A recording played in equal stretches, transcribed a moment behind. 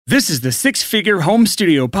This is the Six Figure Home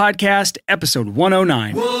Studio Podcast, episode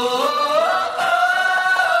 109.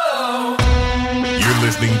 You're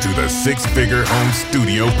listening to the Six Figure Home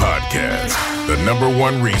Studio Podcast, the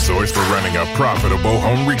 #1 resource for running a profitable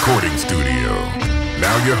home recording studio.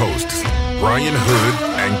 Now your hosts, Brian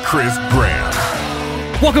Hood and Chris Graham.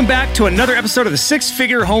 Welcome back to another episode of the Six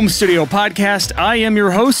Figure Home Studio Podcast. I am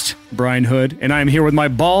your host, Brian Hood, and I am here with my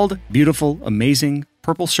bald, beautiful, amazing,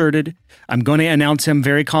 purple-shirted, I'm going to announce him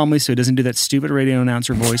very calmly so he doesn't do that stupid radio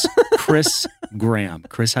announcer voice, Chris Graham.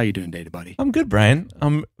 Chris, how you doing today, buddy? I'm good, Brian.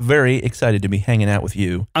 I'm very excited to be hanging out with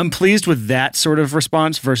you. I'm pleased with that sort of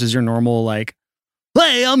response versus your normal, like,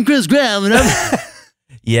 hey, I'm Chris Graham, and I'm...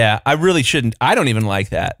 Yeah, I really shouldn't. I don't even like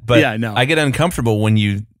that, but yeah, no. I get uncomfortable when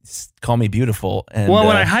you call me beautiful. And, well,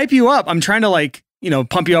 when I hype you up, I'm trying to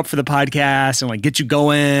pump you up for the podcast and get you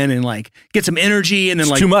going and get some energy and then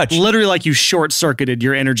it's too much. Literally you short circuited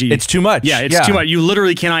your energy. It's too much. Yeah, it's too much. You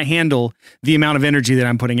literally cannot handle the amount of energy that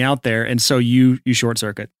I'm putting out there. And so you short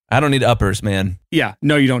circuit. I don't need uppers, man. Yeah,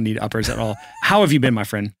 no, you don't need uppers at all. How have you been, my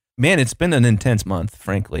friend? Man, it's been an intense month,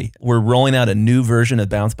 frankly. We're rolling out a new version of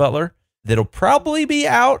Bounce Butler that'll probably be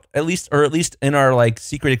out at least in our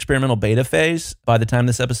secret experimental beta phase by the time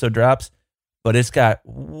this episode drops. But it's got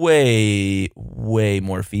way, way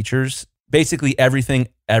more features. Basically, everything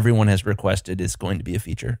everyone has requested is going to be a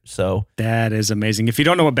feature. So that is amazing. If you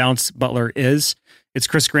don't know what Bounce Butler is, it's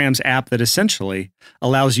Chris Graham's app that essentially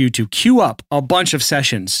allows you to queue up a bunch of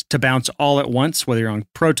sessions to bounce all at once, whether you're on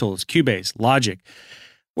Pro Tools, Cubase, Logic,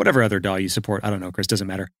 whatever other DAW you support. I don't know, Chris, doesn't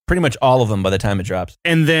matter. Pretty much all of them by the time it drops.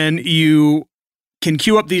 And then you can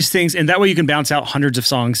queue up these things, and that way you can bounce out hundreds of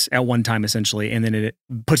songs at one time, essentially, and then it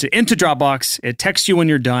puts it into Dropbox, it texts you when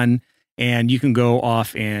you're done, and you can go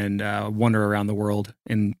off and wander around the world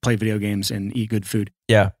and play video games and eat good food.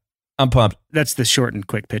 Yeah, I'm pumped. That's the short and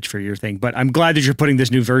quick pitch for your thing, but I'm glad that you're putting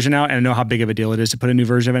this new version out, and I know how big of a deal it is to put a new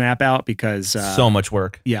version of an app out, because... so much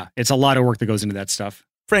work. Yeah, it's a lot of work that goes into that stuff.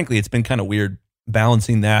 Frankly, it's been kind of weird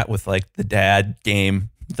balancing that with the dad game,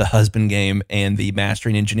 the husband game, and the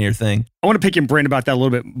mastering engineer thing. I want to pick your brain about that a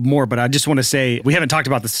little bit more, but I just want to say, we haven't talked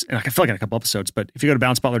about this, I feel in a couple episodes, but if you go to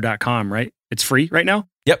bouncebutler.com, right? It's free right now?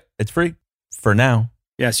 Yep, it's free for now.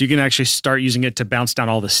 Yeah, so you can actually start using it to bounce down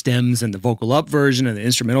all the stems and the vocal up version and the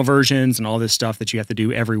instrumental versions and all this stuff that you have to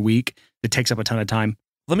do every week that takes up a ton of time.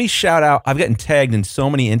 Let me shout out, I've gotten tagged in so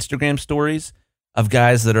many Instagram stories of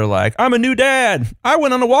guys that are like, I'm a new dad. I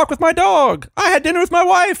went on a walk with my dog. I had dinner with my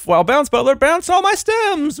wife while Bounce Butler bounced all my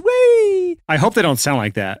stems. Whee! I hope they don't sound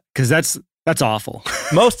like that, because that's awful.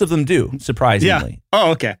 Most of them do, surprisingly. Yeah.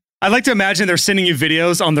 Oh, okay. I'd like to imagine they're sending you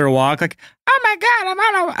videos on their walk, oh my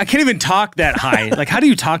God, I can't even talk that high. How do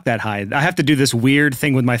you talk that high? I have to do this weird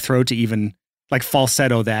thing with my throat to even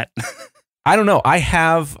falsetto that. I don't know. I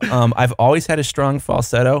have, I've always had a strong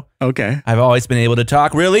falsetto. Okay. I've always been able to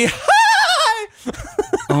talk really high.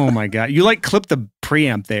 Oh my God. You clip the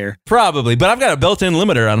preamp there. Probably, but I've got a built-in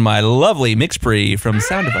limiter on my lovely mix pre from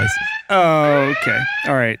Sound Devices. Oh, okay.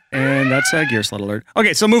 All right. And that's a gear sled alert.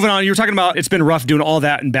 Okay, so moving on. You were talking about it's been rough doing all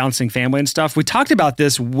that and bouncing family and stuff. We talked about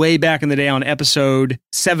this way back in the day on episode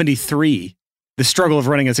 73, the struggle of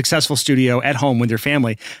running a successful studio at home with your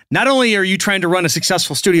family. Not only are you trying to run a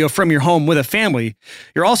successful studio from your home with a family,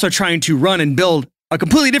 you're also trying to run and build a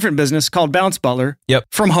completely different business called Bounce Butler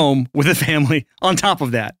from home with a family on top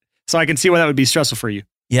of that. So I can see why that would be stressful for you.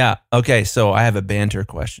 Yeah. Okay. So I have a banter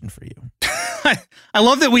question for you. I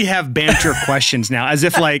love that we have banter questions now, as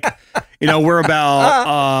if we're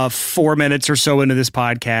about 4 minutes or so into this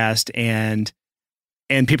podcast and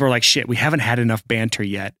people are like, shit, we haven't had enough banter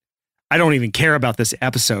yet. I don't even care about this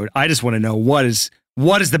episode. I just want to know what is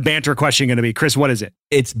the banter question going to be? Chris, what is it?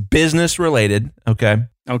 It's business related. Okay.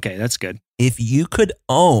 Okay. That's good. If you could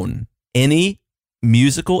own any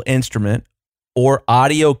musical instrument or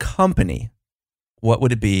audio company, what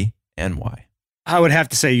would it be and why? I would have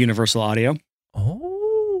to say Universal Audio.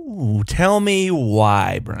 Oh, tell me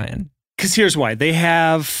why, Brian. Because here's why. They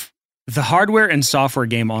have the hardware and software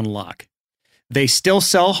game on lock. They still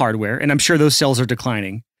sell hardware, and I'm sure those sales are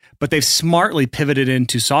declining, but they've smartly pivoted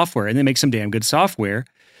into software, and they make some damn good software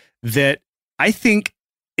that I think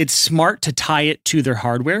it's smart to tie it to their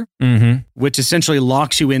hardware, which essentially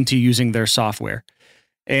locks you into using their software.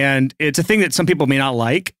 And it's a thing that some people may not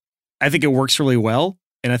like. I think it works really well.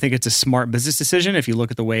 And I think it's a smart business decision. If you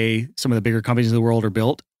look at the way some of the bigger companies in the world are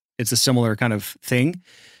built, it's a similar kind of thing.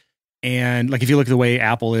 And if you look at the way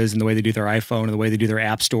Apple is and the way they do their iPhone and the way they do their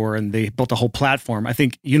app store and they built a whole platform, I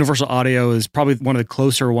think Universal Audio is probably one of the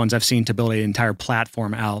closer ones I've seen to build an entire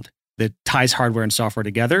platform out that ties hardware and software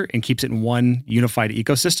together and keeps it in one unified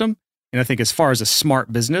ecosystem. And I think as far as a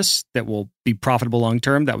smart business that will be profitable long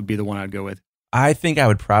term, that would be the one I'd go with. I think I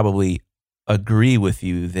would probably agree with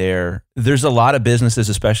you there. There's a lot of businesses,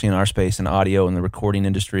 especially in our space in audio and the recording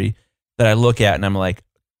industry, that I look at and I'm like,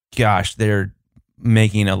 gosh, they're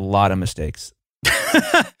making a lot of mistakes.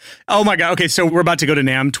 Oh my God. Okay. So we're about to go to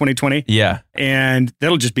NAMM 2020. Yeah. And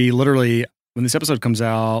that'll just be literally, when this episode comes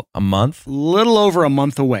out, A month? little over a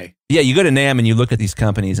month away. Yeah. You go to NAMM and you look at these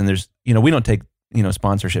companies and there's, we don't take,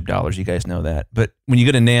 sponsorship dollars. You guys know that. But when you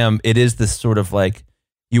go to NAMM, it is this sort of like,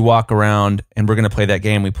 you walk around and we're going to play that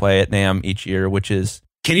game we play at NAMM each year, which is...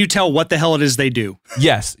 Can you tell what the hell it is they do?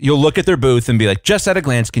 Yes. You'll look at their booth and be like, just at a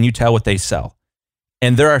glance, can you tell what they sell?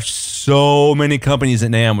 And there are so many companies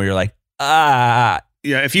at NAMM where you're like, Yeah,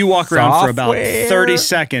 if you walk around for about Software? 30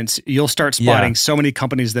 seconds, you'll start spotting so many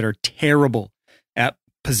companies that are terrible at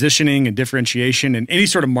positioning and differentiation and any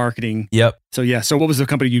sort of marketing. Yep. So yeah, so what was the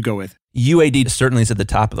company you'd go with? UAD certainly is at the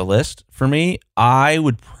top of the list for me. I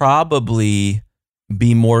would probably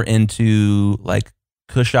be more into like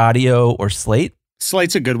Cush Audio or Slate.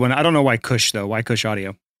 Slate's a good one. I don't know why Cush though. Why Cush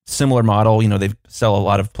Audio? Similar model. They sell a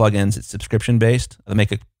lot of plugins. It's subscription based. They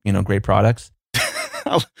make great products.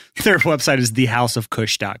 Their website is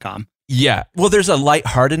thehouseofcush.com. Yeah. Well, there's a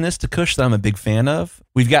lightheartedness to Cush that I'm a big fan of.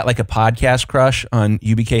 We've got like a podcast crush on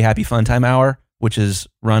UBK Happy Fun Time Hour, which is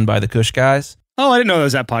run by the Cush guys. Oh, I didn't know there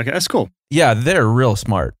was that podcast. That's cool. Yeah, they're real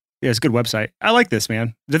smart. Yeah, it's a good website. I like this,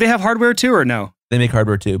 man. Do they have hardware too or no? They make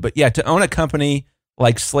hardware too. But yeah, to own a company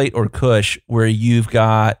like Slate or Cush, where you've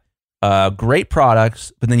got great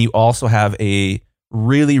products, but then you also have a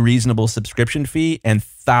really reasonable subscription fee and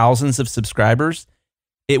thousands of subscribers,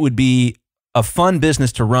 it would be a fun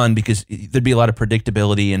business to run because there'd be a lot of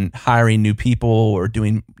predictability in hiring new people or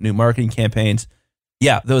doing new marketing campaigns.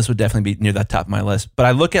 Yeah, those would definitely be near the top of my list. But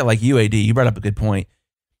I look at like UAD, you brought up a good point.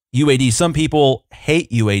 UAD, some people hate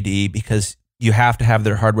UAD because you have to have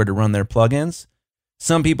their hardware to run their plugins.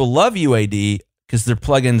 Some people love UAD because their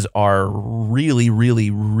plugins are really, really,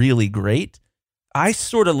 really great. I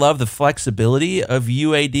sort of love the flexibility of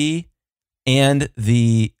UAD and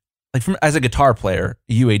as a guitar player,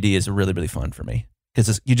 UAD is really, really fun for me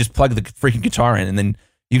because you just plug the freaking guitar in and then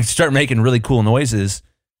you can start making really cool noises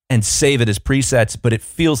and save it as presets, but it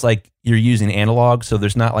feels like you're using analog, so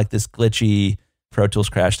there's not like this glitchy Pro Tools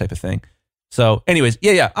crash type of thing. So anyways,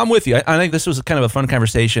 yeah, I'm with you. I think this was kind of a fun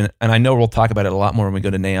conversation, and I know we'll talk about it a lot more when we go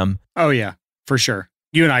to NAMM. Oh, yeah, for sure.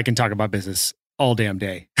 You and I can talk about business all damn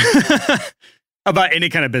day. About any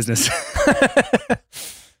kind of business.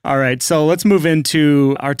 All right, so let's move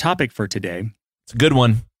into our topic for today. It's a good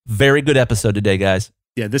one. Very good episode today, guys.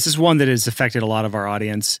 Yeah, this is one that has affected a lot of our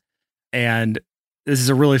audience, and this is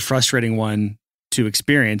a really frustrating one to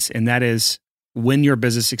experience, and that is when your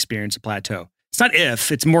business experiences a plateau. It's not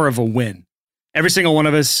if, it's more of a when. Every single one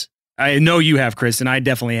of us, I know you have, Chris, and I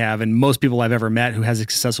definitely have, and most people I've ever met who has a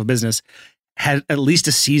successful business had at least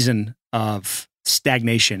a season of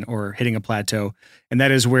stagnation or hitting a plateau. And that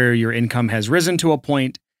is where your income has risen to a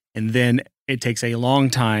point, and then it takes a long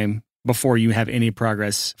time before you have any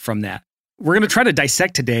progress from that. We're going to try to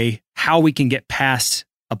dissect today how we can get past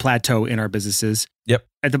a plateau in our businesses. Yep.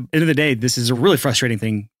 At the end of the day, this is a really frustrating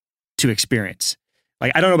thing to experience.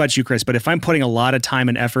 Like, I don't know about you, Chris, but if I'm putting a lot of time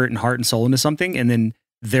and effort and heart and soul into something, and then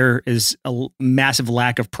there is a massive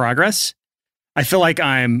lack of progress, I feel like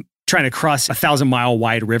I'm trying to cross 1,000-mile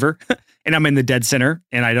wide river and I'm in the dead center,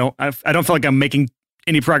 and I don't feel like I'm making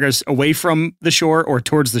any progress away from the shore or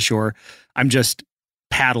towards the shore. I'm just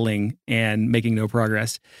paddling and making no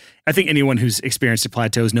progress. I think anyone who's experienced a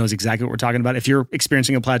plateaus knows exactly what we're talking about. If you're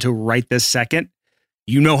experiencing a plateau right this second,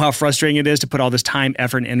 you know how frustrating it is to put all this time,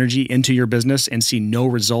 effort, and energy into your business and see no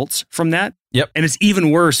results from that. Yep. And it's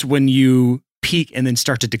even worse when you peak and then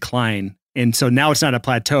start to decline. And so now it's not a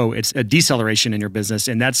plateau, it's a deceleration in your business.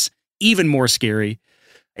 And that's even more scary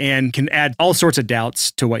and can add all sorts of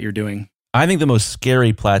doubts to what you're doing. I think the most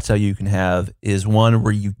scary plateau you can have is one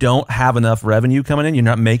where you don't have enough revenue coming in. You're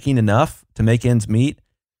not making enough to make ends meet,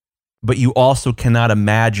 but you also cannot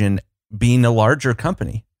imagine being a larger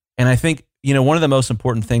company. And I think, one of the most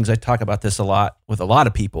important things, I talk about this a lot with a lot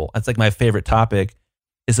of people, it's like my favorite topic,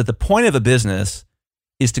 is that the point of a business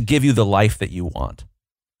is to give you the life that you want,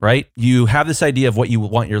 right? You have this idea of what you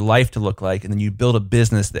want your life to look like, and then you build a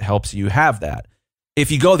business that helps you have that. If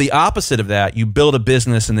you go the opposite of that, you build a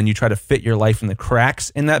business and then you try to fit your life in the cracks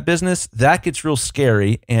in that business, that gets real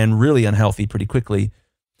scary and really unhealthy pretty quickly.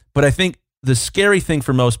 But I think the scary thing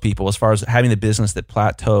for most people, as far as having a business that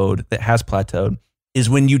has plateaued, is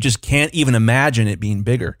when you just can't even imagine it being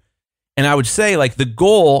bigger. And I would say, like, the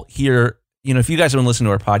goal here, if you guys have been listening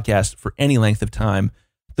to our podcast for any length of time,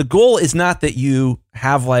 the goal is not that you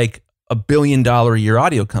have like $1 billion a year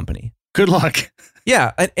audio company. Good luck.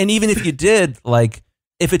 Yeah. And even if you did, like,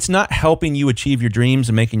 if it's not helping you achieve your dreams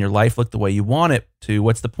and making your life look the way you want it to,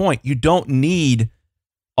 what's the point? You don't need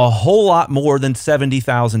a whole lot more than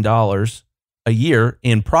 $70,000 a year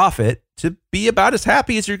in profit to be about as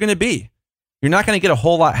happy as you're going to be. You're not going to get a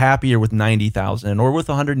whole lot happier with 90,000 or with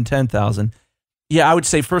 110,000. Yeah, I would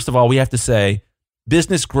say, first of all, we have to say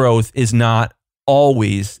business growth is not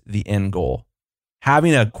always the end goal.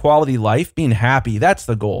 Having a quality life, being happy, that's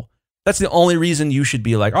the goal. That's the only reason you should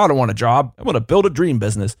be like, oh, I don't want a job. I want to build a dream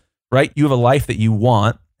business, right? You have a life that you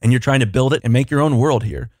want and you're trying to build it and make your own world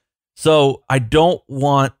here. So I don't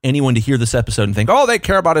want anyone to hear this episode and think, all they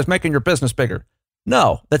care about is making your business bigger.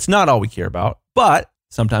 No, that's not all we care about, but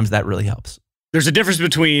sometimes that really helps. There's a difference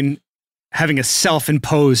between having a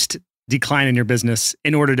self-imposed decline in your business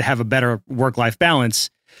in order to have a better work-life balance.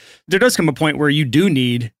 There does come a point where you do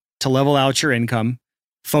need to level out your income,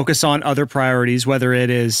 focus on other priorities, whether it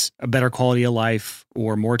is a better quality of life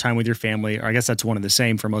or more time with your family, or I guess that's one and the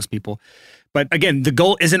same for most people. But again, the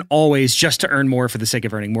goal isn't always just to earn more for the sake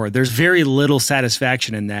of earning more. There's very little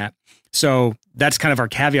satisfaction in that. So that's kind of our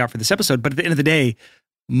caveat for this episode. But at the end of the day,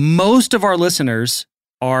 most of our listeners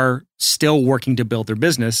are still working to build their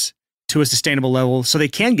business to a sustainable level so they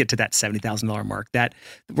can get to that $70,000 mark.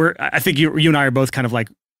 I think you and I are both kind of like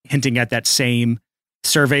hinting at that same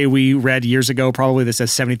survey we read years ago, probably, that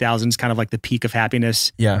says 70,000 is kind of like the peak of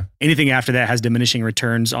happiness. Yeah. Anything after that has diminishing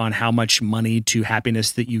returns on how much money to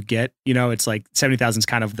happiness that you get. You know, it's like 70,000 is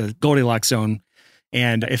kind of the Goldilocks zone.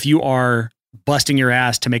 And if you are busting your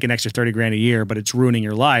ass to make an extra 30 grand a year, but it's ruining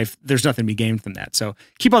your life, there's nothing to be gained from that. So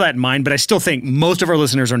keep all that in mind. But I still think most of our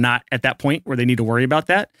listeners are not at that point where they need to worry about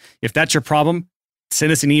that. If that's your problem,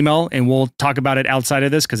 send us an email and we'll talk about it outside of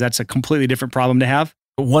this, because that's a completely different problem to have.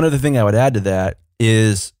 One other thing I would add to that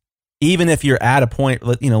is, even if you're at a point,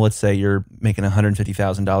 let's say you're making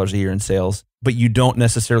 $150,000 a year in sales, but you don't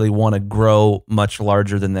necessarily want to grow much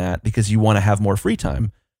larger than that because you want to have more free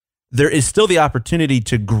time, there is still the opportunity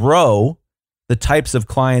to grow the types of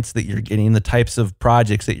clients that you're getting, the types of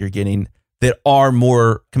projects that you're getting that are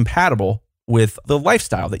more compatible with the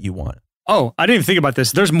lifestyle that you want. Oh, I didn't even think about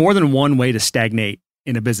this. There's more than one way to stagnate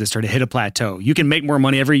in a business or to hit a plateau. You can make more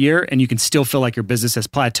money every year and you can still feel like your business has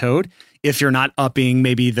plateaued if you're not upping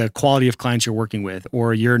maybe the quality of clients you're working with,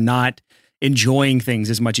 or you're not enjoying things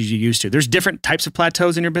as much as you used to. There's different types of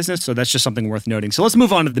plateaus in your business, so that's just something worth noting. So let's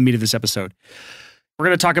move on to the meat of this episode. We're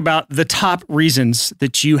going to talk about the top reasons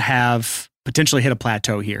that you have potentially hit a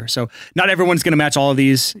plateau here. So not everyone's going to match all of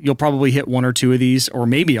these. You'll probably hit one or two of these, or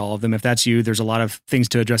maybe all of them. If that's you, there's a lot of things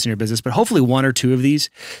to address in your business, but hopefully one or two of these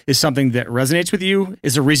is something that resonates with you,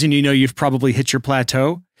 is a reason you know you've probably hit your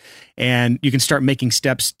plateau, and you can start making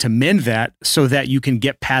steps to mend that so that you can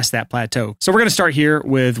get past that plateau. So we're going to start here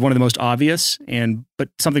with one of the most obvious, but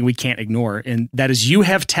something we can't ignore, and that is you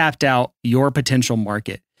have tapped out your potential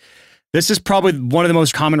market. This is probably one of the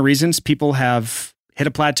most common reasons people have hit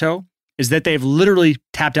a plateau, is that they've literally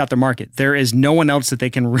tapped out their market. There is no one else that they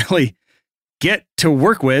can really get to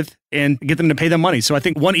work with and get them to pay them money. So I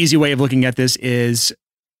think one easy way of looking at this is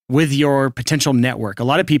with your potential network. A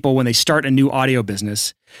lot of people, when they start a new audio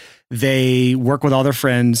business, they work with all their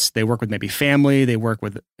friends, they work with maybe family, they work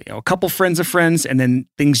with a couple friends of friends, and then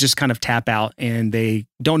things just kind of tap out and they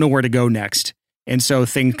don't know where to go next. And so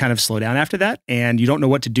things kind of slow down after that, and you don't know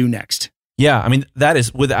what to do next. Yeah, I mean, that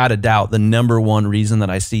is without a doubt the number one reason that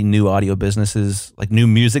I see new audio businesses, like new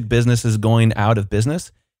music businesses, going out of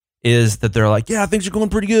business, is that they're like, yeah, things are going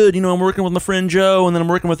pretty good. You know, I'm working with my friend Joe, and then I'm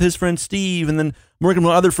working with his friend Steve, and then I'm working with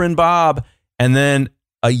my other friend Bob. And then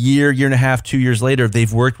a year and a half, 2 years later,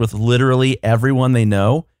 they've worked with literally everyone they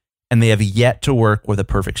know, and they have yet to work with a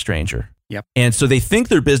perfect stranger. Yep. And so they think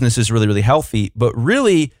their business is really, really healthy, but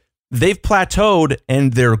really they've plateaued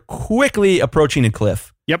and they're quickly approaching a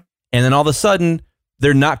cliff. Yep. And then all of a sudden,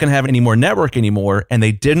 they're not going to have any more network anymore, and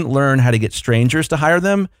they didn't learn how to get strangers to hire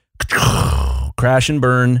them. Crash and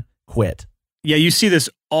burn, quit. Yeah, you see this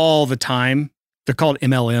all the time. They're called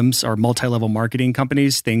MLMs, or multi-level marketing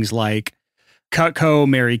companies. Things like Cutco,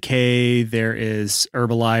 Mary Kay, there is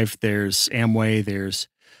Herbalife, there's Amway, there's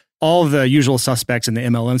all the usual suspects in the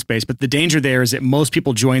MLM space. But the danger there is that most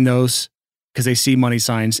people join those because they see money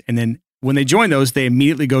signs, and then when they join those, they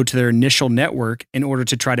immediately go to their initial network in order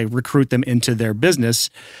to try to recruit them into their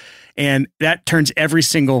business. And that turns every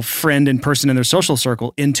single friend and person in their social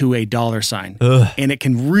circle into a dollar sign. Ugh. And it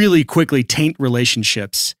can really quickly taint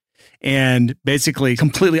relationships and basically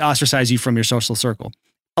completely ostracize you from your social circle.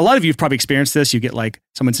 A lot of you have probably experienced this. You get like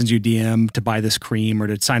someone sends you a DM to buy this cream or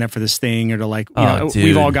to sign up for this thing or to like, dude.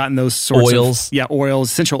 we've all gotten those sorts oils.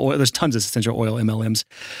 Oils, essential oil. There's tons of essential oil MLMs.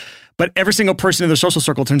 But every single person in their social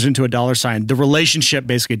circle turns into a dollar sign. The relationship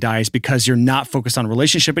basically dies because you're not focused on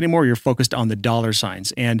relationship anymore. You're focused on the dollar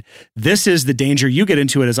signs. And this is the danger you get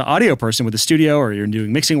into it as an audio person with a studio, or you're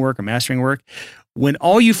doing mixing work or mastering work. When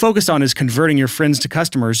all you focus on is converting your friends to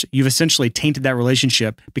customers, you've essentially tainted that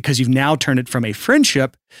relationship because you've now turned it from a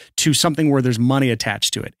friendship to something where there's money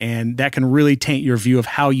attached to it. And that can really taint your view of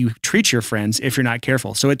how you treat your friends if you're not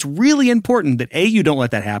careful. So it's really important that A, you don't let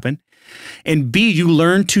that happen. And B, you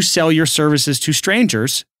learn to sell your services to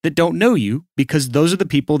strangers that don't know you, because those are the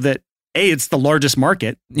people that, A, it's the largest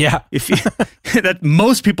market. Yeah. If you, that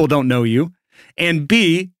most people don't know you. And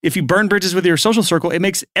B, if you burn bridges with your social circle, it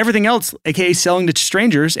makes everything else, aka selling to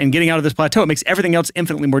strangers and getting out of this plateau, it makes everything else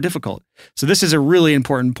infinitely more difficult. So this is a really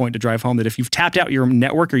important point to drive home, that if you've tapped out your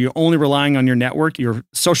network, or you're only relying on your network, your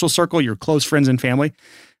social circle, your close friends and family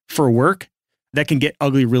for work, that can get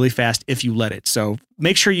ugly really fast if you let it. So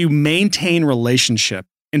make sure you maintain relationship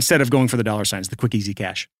instead of going for the dollar signs, the quick, easy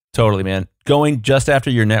cash. Totally, man. Going just after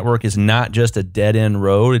your network is not just a dead end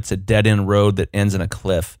road. It's a dead end road that ends in a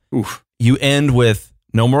cliff. Oof. You end with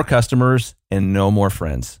no more customers and no more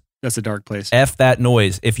friends. That's a dark place. F that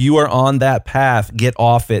noise. If you are on that path, get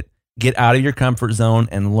off it, get out of your comfort zone,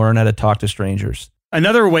 and learn how to talk to strangers.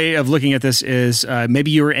 Another way of looking at this is maybe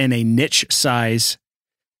you're in a niche size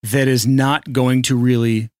that is not going to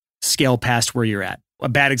really scale past where you're at. A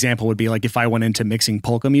bad example would be like if I went into mixing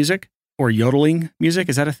polka music or yodeling music.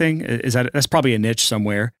 Is that a thing? That's probably a niche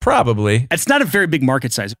somewhere. Probably. It's not a very big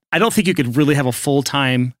market size. I don't think you could really have a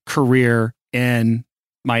full-time career in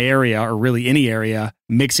my area, or really any area,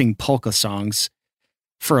 mixing polka songs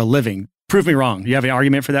for a living. Prove me wrong. You have an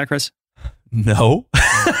argument for that, Chris? No.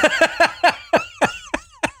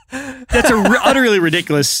 That's an utterly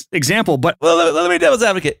ridiculous example, but... Well, let me be devil's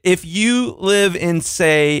advocate. If you live in,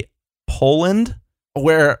 say, Poland,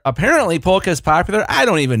 where apparently polka is popular, I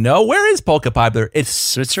don't even know. Where is polka popular?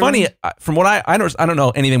 It's funny. From what I don't know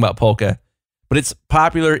anything about polka, but it's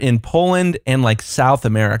popular in Poland and like South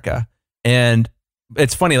America. And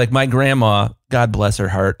it's funny, like my grandma, God bless her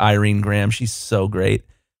heart, Irene Graham, she's so great.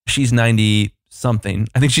 She's 90 something.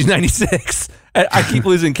 I think she's 96. I keep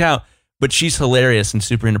losing count, but she's hilarious and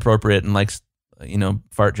super inappropriate and likes,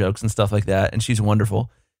 fart jokes and stuff like that. And she's wonderful.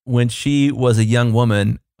 When she was a young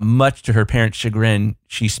woman, much to her parents' chagrin,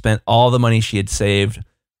 she spent all the money she had saved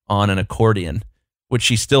on an accordion, which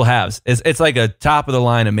she still has. It's like a top of the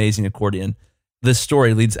line, amazing accordion. This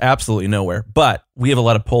story leads absolutely nowhere, but we have a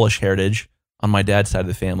lot of Polish heritage on my dad's side of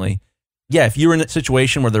the family. Yeah, if you were in a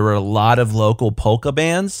situation where there were a lot of local polka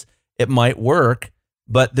bands, it might work,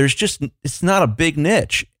 but it's not a big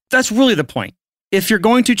niche. That's really the point. If you're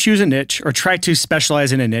going to choose a niche or try to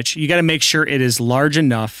specialize in a niche, you got to make sure it is large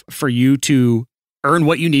enough for you to earn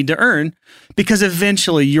what you need to earn, because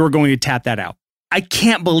eventually you're going to tap that out. I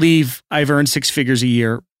can't believe I've earned 6 figures a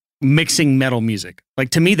year mixing metal music.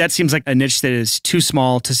 Like, to me, that seems like a niche that is too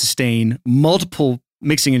small to sustain multiple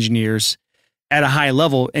mixing engineers at a high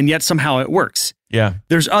level, and yet somehow it works. Yeah.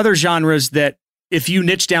 There's other genres that if you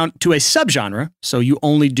niche down to a subgenre, so you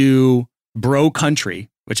only do bro country,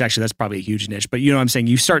 which actually that's probably a huge niche, but you know what I'm saying?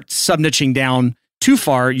 You start sub-niching down too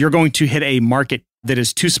far, you're going to hit a market that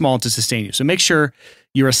is too small to sustain you. So make sure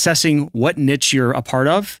you're assessing what niche you're a part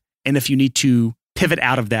of, and if you need to pivot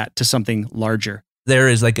out of that to something larger. There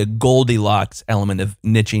is like a Goldilocks element of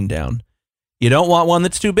niching down. You don't want one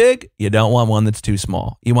that's too big. You don't want one that's too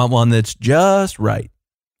small. You want one that's just right.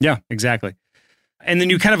 Yeah, exactly. And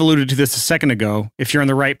then you kind of alluded to this a second ago. If you're in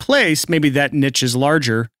the right place, maybe that niche is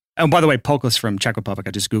larger. And by the way, polka's from Czech Republic.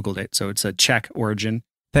 I just Googled it. So it's a Czech origin.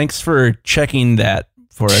 Thanks for checking that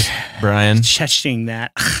for us, Brian. Checking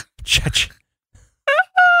that.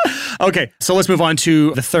 Okay, so let's move on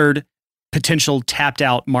to the third potential tapped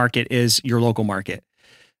out market is your local market.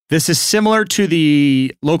 This is similar to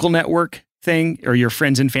the local network thing or your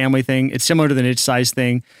friends and family thing. It's similar to the niche size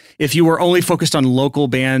thing. If you were only focused on local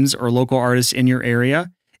bands or local artists in your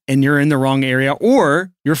area and you're in the wrong area,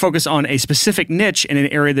 or you're focused on a specific niche in an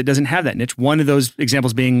area that doesn't have that niche. One of those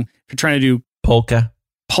examples being if you're trying to do polka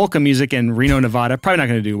music in Reno, Nevada, probably not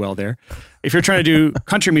going to do well there. If you're trying to do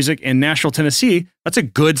country music in Nashville, Tennessee, that's a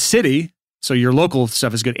good city. So your local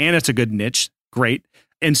stuff is good and it's a good niche. Great.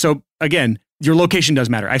 And so again, your location does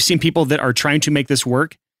matter. I've seen people that are trying to make this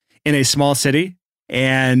work in a small city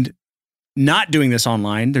and not doing this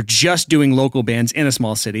online. They're just doing local bands in a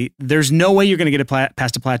small city. There's no way you're going to get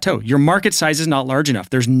past a plateau. Your market size is not large enough.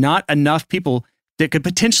 There's not enough people that could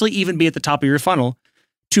potentially even be at the top of your funnel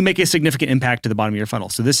to make a significant impact to the bottom of your funnel.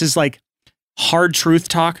 So this is like hard truth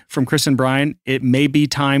talk from Chris and Brian. It may be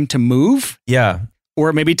time to move. Yeah. Or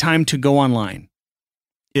it may be time to go online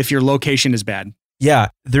if your location is bad. Yeah,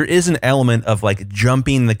 there is an element of like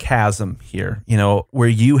jumping the chasm here, you know, where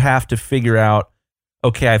you have to figure out,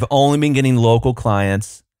 okay, I've only been getting local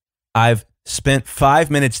clients. I've spent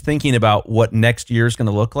 5 minutes thinking about what next year is going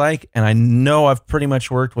to look like. And I know I've pretty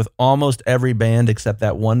much worked with almost every band except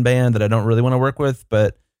that one band that I don't really want to work with,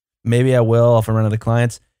 but maybe I will if I run out of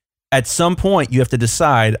clients. At some point, you have to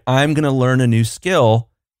decide, I'm going to learn a new skill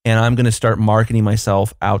and I'm going to start marketing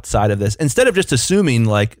myself outside of this. Instead of just assuming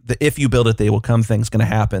like if you build it, they will come thing's going to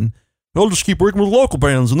happen. I'll just keep working with local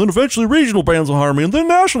bands and then eventually regional bands will hire me and then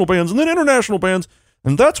national bands and then international bands.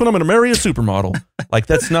 And that's when I'm going to marry a supermodel. Like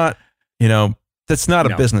that's not, you know, that's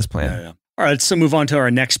not a business plan. No. All right, let's move on to our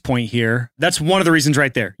next point here. That's one of the reasons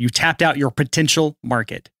right there. You tapped out your potential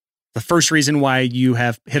market. The first reason why you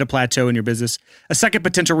have hit a plateau in your business. A second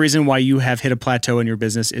potential reason why you have hit a plateau in your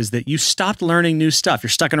business is that you stopped learning new stuff. You're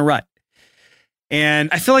stuck in a rut. And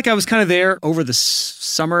I feel like I was kind of there over the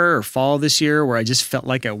summer or fall this year where I just felt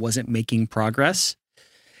like I wasn't making progress.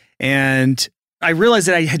 And I realized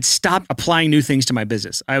that I had stopped applying new things to my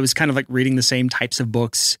business. I was kind of like reading the same types of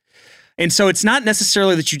books. And so it's not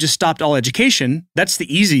necessarily that you just stopped all education. That's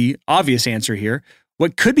the easy, obvious answer here.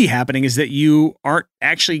 What could be happening is that you aren't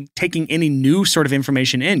actually taking any new sort of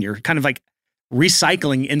information in. You're kind of like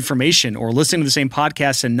recycling information or listening to the same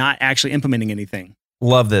podcasts and not actually implementing anything.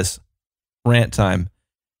 Love this. Rant time.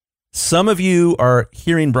 Some of you are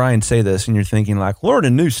hearing Brian say this and you're thinking like,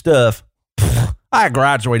 learning new stuff. I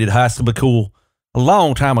graduated high school a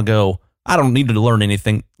long time ago. I don't need to learn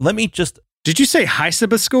anything. Let me just... Did you say high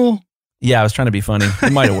school? Yeah, I was trying to be funny.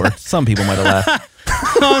 It might have worked. Some people might have laughed.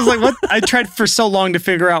 I was like, what? I tried for so long to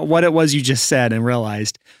figure out what it was you just said and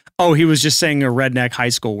realized, oh, he was just saying a redneck high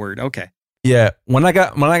school word. Okay. Yeah. When I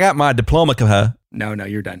got my diploma. No,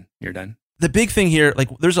 you're done. You're done. The big thing here, like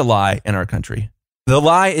there's a lie in our country. The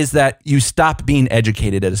lie is that you stop being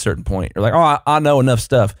educated at a certain point. You're like, oh, I know enough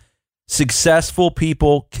stuff. Successful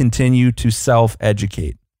people continue to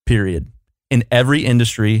self-educate, period. In every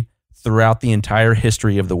industry throughout the entire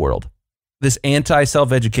history of the world. This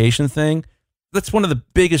anti-self-education thing, that's one of the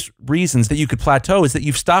biggest reasons that you could plateau is that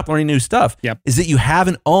you've stopped learning new stuff. Yep. Is that you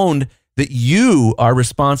haven't owned that you are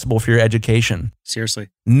responsible for your education. Seriously.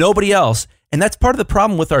 Nobody else. And that's part of the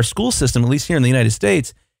problem with our school system, at least here in the United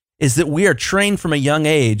States, is that we are trained from a young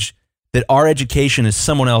age that our education is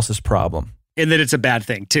someone else's problem. And that it's a bad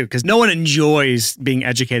thing too, because no one enjoys being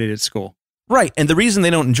educated at school. Right. And the reason they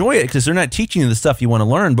don't enjoy it because they're not teaching you the stuff you want to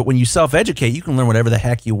learn. But when you self-educate, you can learn whatever the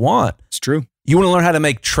heck you want. It's true. You want to learn how to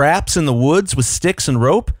make traps in the woods with sticks and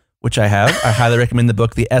rope, which I have. I highly recommend the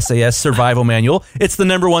book, The SAS Survival Manual. It's the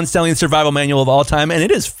 #1 selling survival manual of all time, and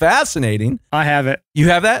it is fascinating. I have it. You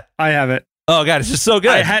have that? I have it. Oh, God, it's just so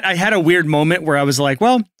good. I had a weird moment where I was like,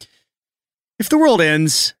 well, if the world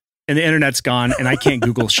ends and the internet's gone and I can't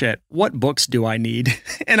Google shit, what books do I need?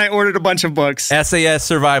 And I ordered a bunch of books. SAS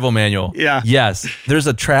Survival Manual. Yeah. Yes. There's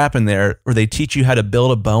a trap in there where they teach you how to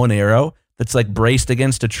build a bow and arrow that's like braced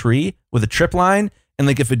against a tree with a trip line. And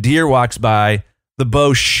like if a deer walks by, the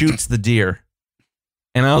bow shoots the deer.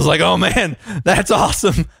 And I was like, oh man, that's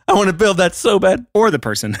awesome. I want to build that so bad. Or the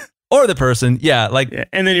person. Yeah. Like, yeah,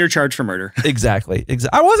 and then you're charged for murder. Exactly.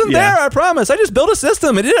 I wasn't there, I promise. I just built a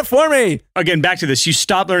system. It did it for me. Again, back to this. You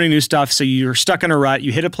stop learning new stuff, so you're stuck in a rut.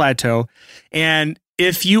 You hit a plateau. And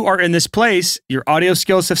if you are in this place, your audio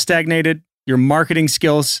skills have stagnated, your marketing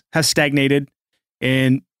skills have stagnated,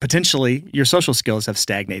 and potentially your social skills have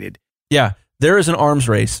stagnated. Yeah. There is an arms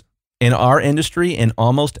race in our industry and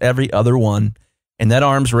almost every other one. And that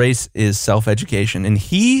arms race is self-education. And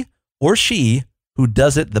he or she who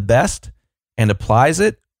does it the best and applies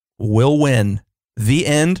it will win. The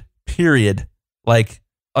end, period. Like,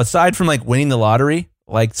 aside from like winning the lottery,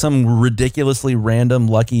 like some ridiculously random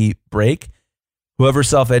lucky break, whoever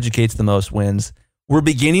self-educates the most wins. We're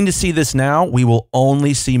beginning to see this now. We will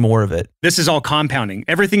only see more of it. This is all compounding.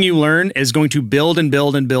 Everything you learn is going to build and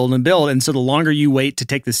build and build and build. And so the longer you wait to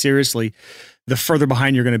take this seriously, the further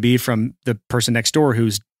behind you're going to be from the person next door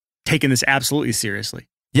who's taking this absolutely seriously.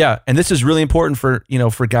 Yeah, and this is really important for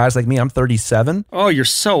guys like me. I'm 37. Oh, you're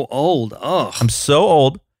so old. Oh, I'm so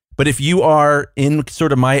old. But if you are in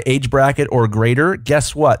sort of my age bracket or greater,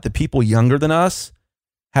 guess what? The people younger than us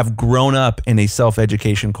have grown up in a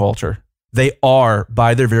self-education culture. They are,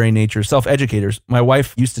 by their very nature, self-educators. My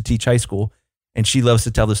wife used to teach high school, and she loves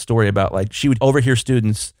to tell this story about like she would overhear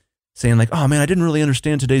students saying like, "Oh man, I didn't really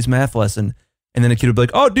understand today's math lesson." And then a kid would be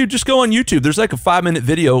like, "Oh, dude, just go on YouTube. There's like a 5-minute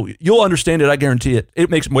video. You'll understand it. I guarantee it. It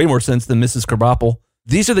makes way more sense than Mrs. Krabappel."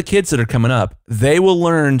 These are the kids that are coming up. They will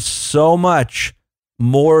learn so much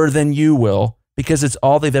more than you will because it's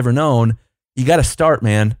all they've ever known. You got to start,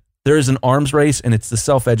 man. There is an arms race, and it's the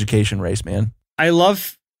self-education race, man. I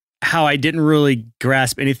love how I didn't really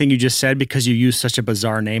grasp anything you just said because you used such a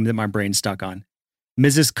bizarre name that my brain stuck on.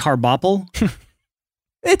 Mrs. Carbopple?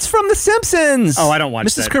 It's from The Simpsons. Oh, I don't watch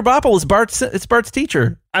Mrs. that. Carbopple is Bart's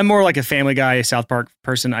teacher. I'm more like a Family Guy, South Park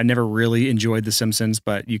person. I never really enjoyed The Simpsons,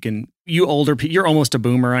 but you older people, you're almost a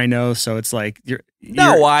boomer, I know. So it's like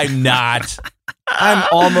No, I'm not. I'm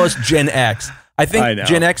almost Gen X. I think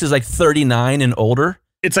Gen X is like 39 and older.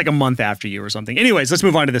 It's like a month after you or something. Anyways, let's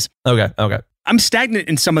move on to this. Okay. I'm stagnant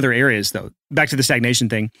in some other areas, though. Back to the stagnation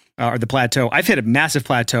thing, or the plateau. I've hit a massive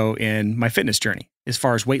plateau in my fitness journey as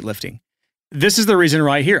far as weightlifting. This is the reason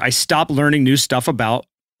right here. I stopped learning new stuff about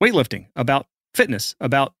weightlifting, about fitness,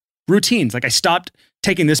 about routines. Like I stopped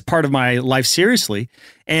taking this part of my life seriously.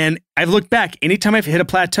 And I've looked back, anytime I've hit a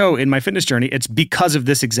plateau in my fitness journey, it's because of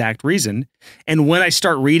this exact reason. And when I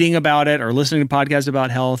start reading about it or listening to podcasts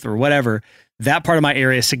about health or whatever, that part of my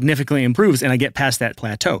area significantly improves and I get past that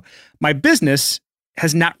plateau. My business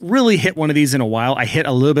has not really hit one of these in a while. I hit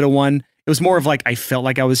a little bit of one. It was more of like I felt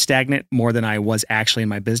like I was stagnant more than I was actually in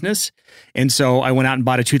my business. And so I went out and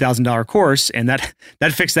bought a $2,000 course, and that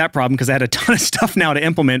fixed that problem because I had a ton of stuff now to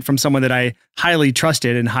implement from someone that I highly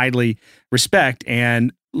trusted and highly respect.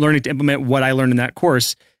 And learning to implement what I learned in that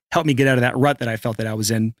course helped me get out of that rut that I felt that I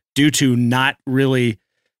was in due to not really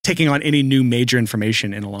taking on any new major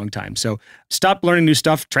information in a long time. So stop learning new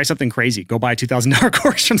stuff, try something crazy. Go buy a $2,000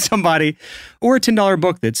 course from somebody or a $10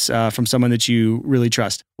 book that's from someone that you really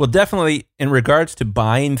trust. Well, definitely in regards to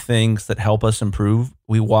buying things that help us improve,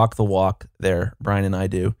 we walk the walk there. Brian and I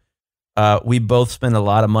do. We both spend a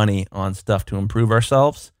lot of money on stuff to improve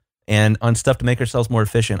ourselves and on stuff to make ourselves more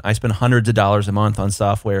efficient. I spend hundreds of dollars a month on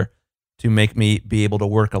software to make me be able to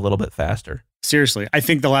work a little bit faster. Seriously, I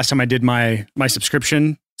think the last time I did my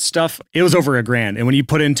subscription stuff, it was over $1,000. And when you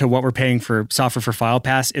put into what we're paying for software for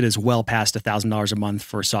FilePass, it is well past $1,000 a month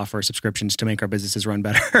for software subscriptions to make our businesses run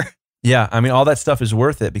better. Yeah, I mean, all that stuff is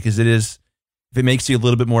worth it because if it makes you a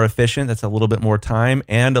little bit more efficient, that's a little bit more time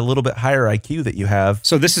and a little bit higher IQ that you have.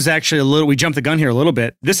 So this is actually we jumped the gun here a little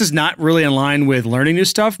bit. This is not really in line with learning new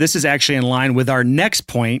stuff. This is actually in line with our next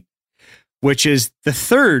point, which is the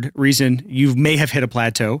third reason you may have hit a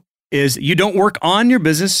plateau, is you don't work on your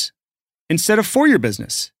business instead of for your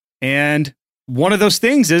business. And one of those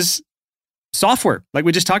things is software, like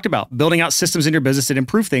we just talked about, building out systems in your business that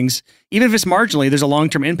improve things. Even if it's marginally, there's a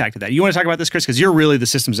long-term impact of that. You want to talk about this, Chris, because you're really the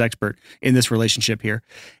systems expert in this relationship here.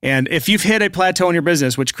 And if you've hit a plateau in your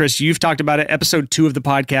business, which Chris, you've talked about it, episode 2 of the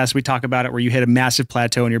podcast, we talk about it where you hit a massive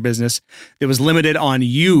plateau in your business that was limited on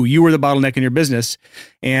you. You were the bottleneck in your business.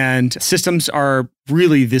 And systems are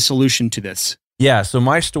really the solution to this. Yeah. So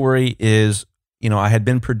my story is, I had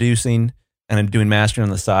been producing and I'm doing mastering on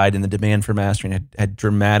the side, and the demand for mastering had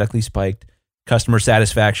dramatically spiked. Customer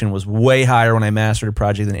satisfaction was way higher when I mastered a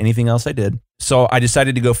project than anything else I did. So I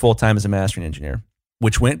decided to go full-time as a mastering engineer,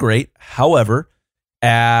 which went great. However,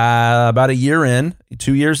 about 2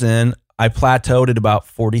 years in, I plateaued at about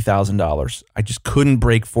 $40,000. I just couldn't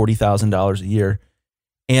break $40,000 a year.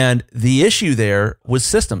 And the issue there was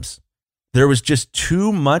systems. There was just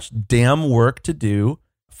too much damn work to do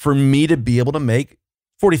for me to be able to make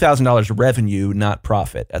 $40,000 revenue, not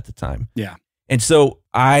profit at the time. Yeah. And so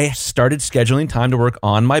I started scheduling time to work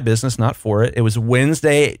on my business, not for it. It was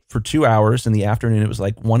Wednesday for 2 hours in the afternoon. It was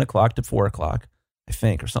like 1 o'clock to 4 o'clock, I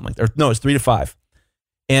think, or something like that. Or, no, it's 3 to 5.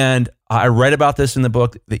 And I read about this in the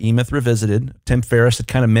book, The E-Myth Revisited. Tim Ferriss had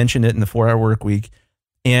kind of mentioned it in the 4-Hour Work Week.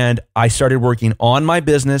 And I started working on my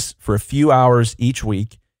business for a few hours each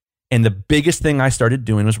week. And the biggest thing I started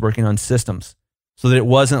doing was working on systems so that it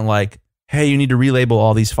wasn't like, hey, you need to relabel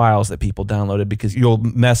all these files that people downloaded because you'll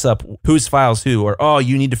mess up whose files who, or, oh,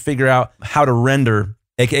 you need to figure out how to render,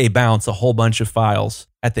 aka bounce a whole bunch of files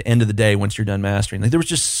at the end of the day once you're done mastering. Like there was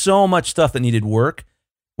just so much stuff that needed work.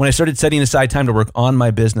 When I started setting aside time to work on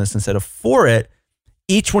my business instead of for it,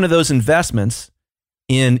 each one of those investments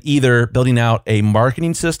in either building out a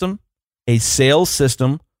marketing system, a sales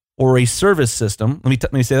system, or a service system.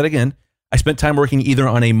 Let me say that again. I spent time working either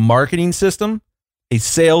on a marketing system, a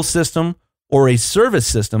sales system, or a service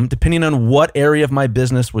system, depending on what area of my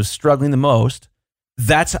business was struggling the most.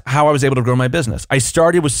 That's how I was able to grow my business. I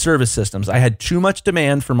started with service systems. I had too much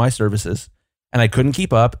demand for my services and I couldn't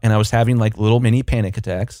keep up, and I was having like little mini panic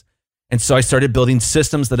attacks. And so I started building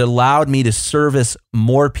systems that allowed me to service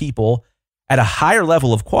more people at a higher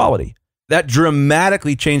level of quality. That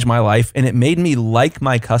dramatically changed my life, and it made me like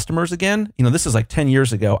my customers again. This is like 10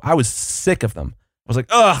 years ago. I was sick of them. I was like,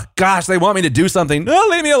 oh gosh, they want me to do something. No,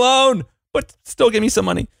 leave me alone, but still give me some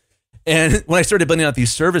money. And when I started building out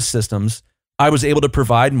these service systems, I was able to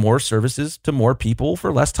provide more services to more people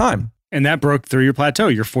for less time. And that broke through your plateau,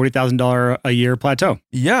 your $40,000 a year plateau.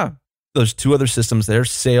 Yeah. Those two other systems there,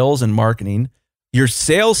 sales and marketing. Your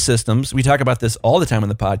sales systems, we talk about this all the time on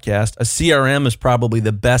the podcast. A CRM is probably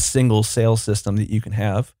the best single sales system that you can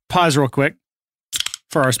have. Pause real quick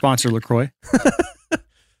for our sponsor, LaCroix.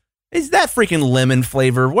 Is that freaking lemon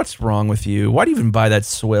flavor? What's wrong with you? Why do you even buy that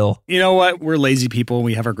swill? You know what? We're lazy people.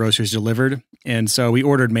 We have our groceries delivered. And so we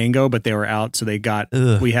ordered mango, but they were out. So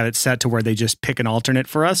we had it set to where they just pick an alternate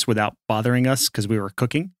for us without bothering us because we were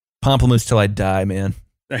cooking. Pamplemousse till I die, man.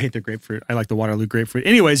 I hate the grapefruit. I like the Waterloo grapefruit.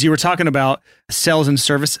 Anyways, you were talking about sales and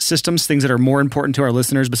service systems, things that are more important to our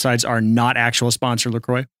listeners besides our not actual sponsor,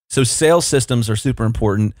 LaCroix. So sales systems are super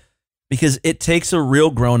important because it takes a real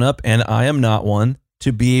grown-up, and I am not one,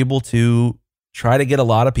 to be able to try to get a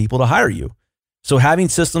lot of people to hire you. So having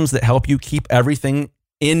systems that help you keep everything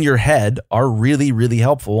in your head are really, really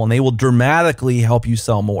helpful, and they will dramatically help you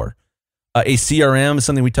sell more. A CRM is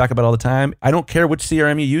something we talk about all the time. I don't care which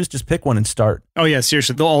CRM you use, just pick one and start. Oh yeah,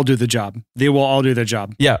 seriously, they'll all do the job. They will all do their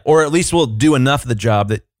job. Yeah, or at least we'll do enough of the job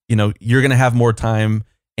that, you're going to have more time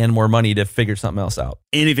and more money to figure something else out.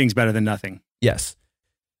 Anything's better than nothing. Yes.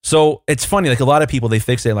 So it's funny, like a lot of people, they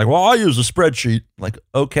fixate like, well, I use a spreadsheet. Like,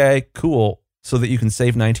 okay, cool. So that you can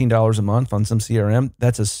save $19 a month on some CRM.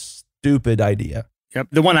 That's a stupid idea. Yep.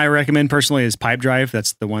 The one I recommend personally is Pipedrive.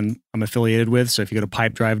 That's the one I'm affiliated with. So if you go to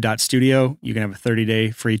pipedrive.studio, you can have a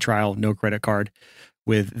 30-day free trial, no credit card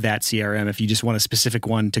with that CRM if you just want a specific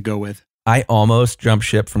one to go with. I almost jumped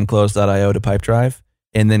ship from Close.io to Pipedrive,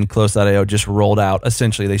 and then Close.io just rolled out.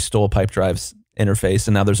 Essentially, they stole Pipedrive's interface,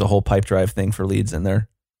 and now there's a whole Pipedrive thing for leads in there.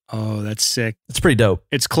 Oh, that's sick. It's pretty dope.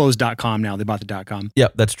 It's close.com now. They bought the .com.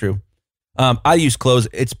 Yep, that's true. I use Close.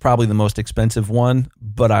 It's probably the most expensive one,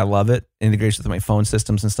 but I love it. Integrates with my phone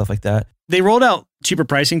systems and stuff like that. They rolled out cheaper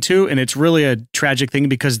pricing too, and it's really a tragic thing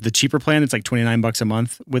because the cheaper plan, it's like $29 a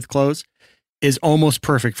month with Close, is almost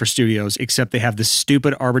perfect for studios, except they have this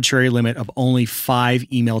stupid arbitrary limit of only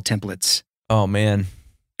 5 email templates. Oh, man.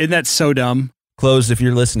 Isn't that so dumb? Close, if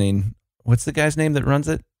you're listening, what's the guy's name that runs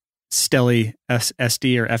it? Stelly,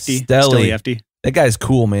 SD or FD? Stelly FD. That guy's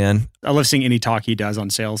cool, man. I love seeing any talk he does on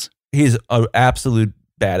sales. He's an absolute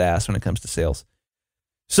badass when it comes to sales.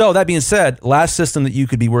 So that being said, last system that you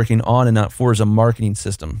could be working on and not for is a marketing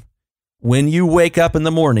system. When you wake up in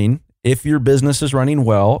the morning, if your business is running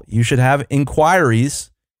well, you should have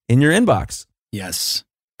inquiries in your inbox. Yes.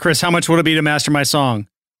 Chris, how much would it be to master my song?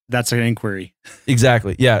 That's an inquiry.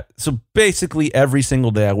 Exactly. Yeah. So basically every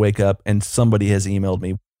single day I wake up and somebody has emailed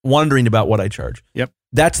me wondering about what I charge. Yep.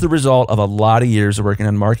 That's the result of a lot of years of working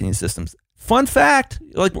on marketing systems. Fun fact,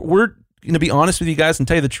 like we're going to be honest with you guys and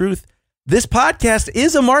tell you the truth. This podcast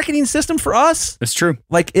is a marketing system for us. That's true.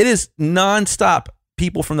 Like it is nonstop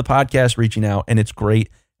people from the podcast reaching out, and it's great.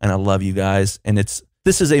 And I love you guys. And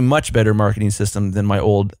this is a much better marketing system than my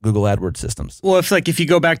old Google AdWords systems. Well, if you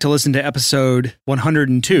go back to listen to episode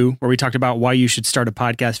 102, where we talked about why you should start a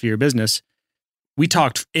podcast for your business, we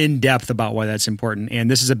talked in depth about why that's important. And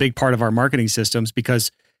this is a big part of our marketing systems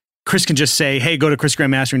because Chris can just say, hey, go to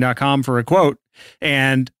chrisgrammastering.com for a quote.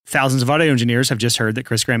 And thousands of audio engineers have just heard that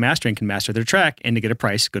Chris Graham Mastering can master their track. And to get a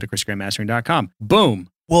price, go to chrisgrammastering.com. Boom.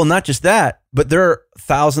 Well, not just that, but there are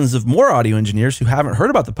thousands of more audio engineers who haven't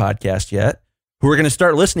heard about the podcast yet, who are going to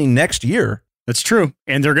start listening next year. That's true.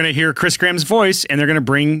 And they're going to hear Chris Graham's voice and they're going to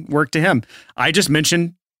bring work to him. I just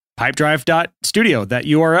mentioned pipedrive.studio, that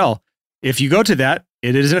URL. If you go to that,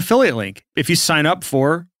 it is an affiliate link. If you sign up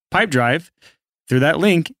for Pipedrive through that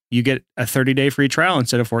link, you get a 30-day free trial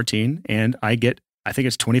instead of 14. And I think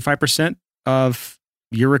it's 25% of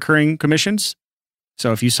your recurring commissions.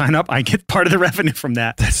 So if you sign up, I get part of the revenue from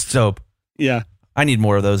that. That's dope. Yeah. I need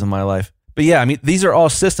more of those in my life. But yeah, I mean, these are all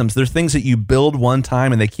systems. They're things that you build one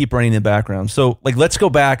time and they keep running in the background. So like, let's go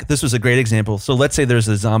back. This was a great example. So let's say there's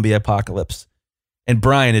a zombie apocalypse. And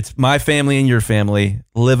Brian, it's my family and your family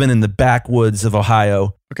living in the backwoods of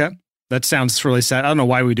Ohio. Okay. That sounds really sad. I don't know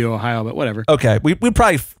why we do Ohio, but whatever. Okay. We'd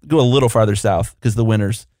probably go a little farther south because of the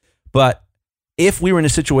winters. But if we were in a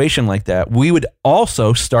situation like that, we would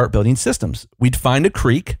also start building systems. We'd find a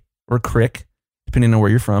creek or crick, depending on where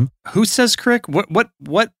you're from. Who says crick?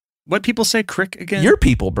 What people say crick again? Your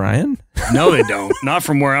people, Brian. No, they don't. Not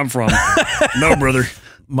from where I'm from. No, brother.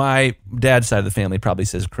 My dad's side of the family probably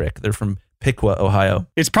says crick. They're from Piqua, Ohio.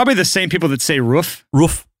 It's probably the same people that say roof.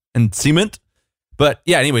 Roof and cement. But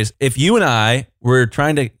yeah, anyways, if you and I were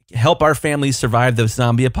trying to help our families survive the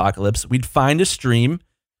zombie apocalypse, we'd find a stream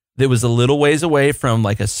that was a little ways away from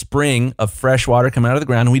like a spring of fresh water coming out of the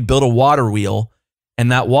ground. And we'd build a water wheel,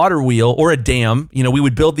 and that water wheel or a dam, we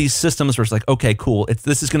would build these systems where it's like, okay, cool.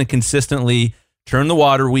 This is going to consistently turn the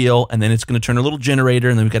water wheel, and then it's going to turn a little generator,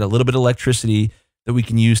 and then we've got a little bit of electricity that we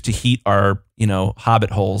can use to heat our,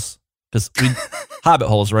 hobbit holes. Because hobbit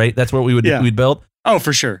holes, right? That's what we'd build. Oh,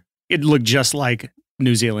 for sure. It looked just like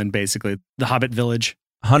New Zealand, basically, the Hobbit village.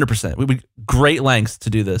 100%. We would great lengths to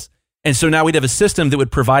do this. And so now we'd have a system that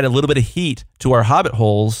would provide a little bit of heat to our hobbit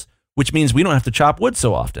holes, which means we don't have to chop wood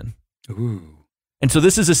so often. Ooh. And so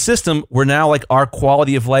this is a system where now like our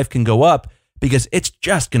quality of life can go up because it's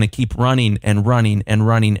just going to keep running and running and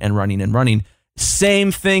running and running and running.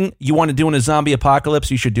 Same thing you want to do in a zombie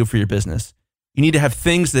apocalypse, you should do for your business. You need to have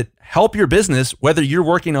things that help your business, whether you're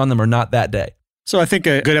working on them or not that day. So I think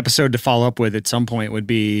a good episode to follow up with at some point would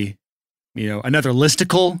be, another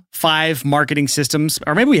listicle, 5 marketing systems,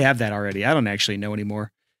 or maybe we have that already. I don't actually know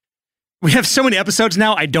anymore. We have so many episodes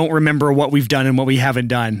now, I don't remember what we've done and what we haven't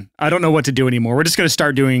done. I don't know what to do anymore. We're just going to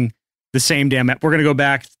start doing the same damn. We're going to go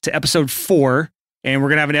back to episode 4, and we're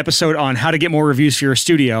going to have an episode on how to get more reviews for your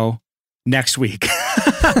studio next week.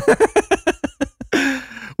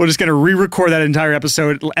 We're just going to re-record that entire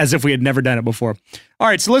episode as if we had never done it before. All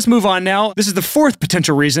right, so let's move on now. This is the 4th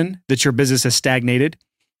potential reason that your business has stagnated.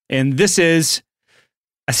 And this is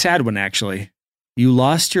a sad one, actually. You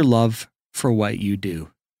lost your love for what you do.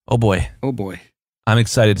 Oh, boy. Oh, boy. I'm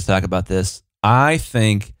excited to talk about this. I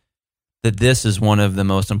think that this is one of the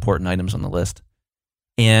most important items on the list.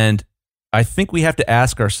 And I think we have to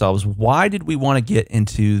ask ourselves, why did we want to get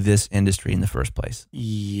into this industry in the first place?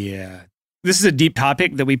 Yeah. This is a deep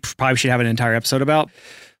topic that we probably should have an entire episode about.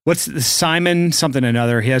 What's the Simon something or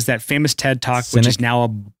another? He has that famous TED Talk, Cynic? which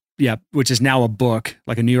is now a book,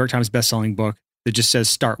 like a New York Times bestselling book that just says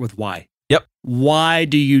start with why. Yep. Why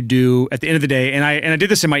do you do at the end of the day? And I did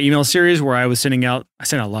this in my email series where I sent out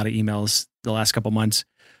a lot of emails the last couple months.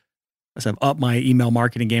 I've upped my email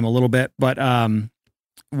marketing game a little bit, but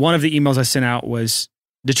one of the emails I sent out was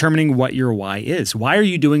determining what your why is. Why are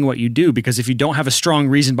you doing what you do? Because if you don't have a strong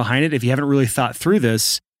reason behind it, if you haven't really thought through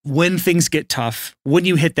this, when things get tough, when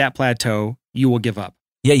you hit that plateau, you will give up.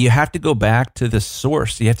 Yeah, you have to go back to the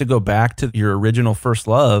source. You have to go back to your original first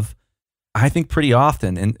love, I think pretty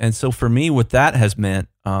often. And so for me, what that has meant,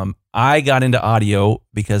 I got into audio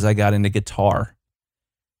because I got into guitar.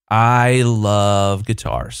 I love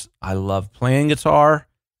guitars. I love playing guitar.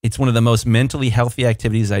 It's one of the most mentally healthy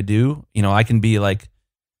activities I do. I can be like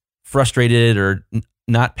frustrated or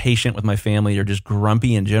not patient with my family or just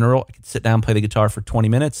grumpy in general. I could sit down and play the guitar for 20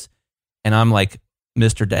 minutes and I'm like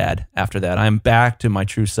Mr. Dad after that. I'm back to my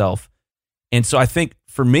true self. And so I think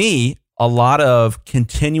for me, a lot of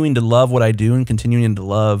continuing to love what I do and continuing to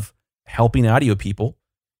love helping audio people,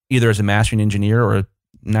 either as a mastering engineer or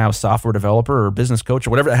now software developer or business coach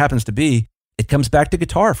or whatever it happens to be, it comes back to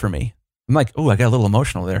guitar for me. I'm like, oh, I got a little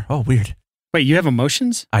emotional there. Oh, weird. Wait, you have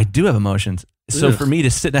emotions? I do have emotions. So Ugh. for me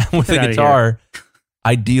to sit down with Get a outta guitar,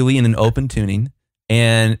 ideally in an open tuning,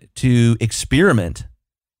 and to experiment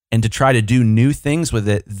and to try to do new things with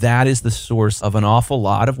it, that is the source of an awful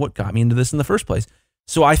lot of what got me into this in the first place.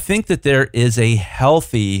 So I think that there is a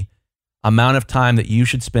healthy amount of time that you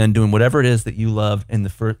should spend doing whatever it is that you love in the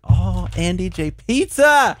first. Oh, Andy J.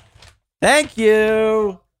 Pizza. Thank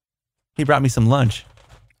you. He brought me some lunch.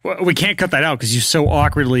 Well, we can't cut that out because you so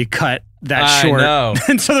awkwardly cut that short. I know.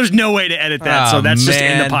 And so there's no way to edit that. Oh, So that's just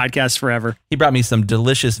in man. the podcast forever. He brought me some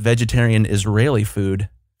delicious vegetarian Israeli food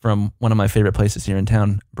from one of my favorite places here in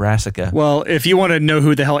town, Brassica. Well, if you want to know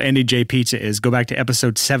who the hell Andy J. Pizza is, go back to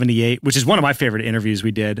episode 78, which is one of my favorite interviews we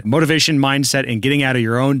did. Motivation, Mindset, and Getting Out of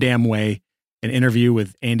Your Own Damn Way. An interview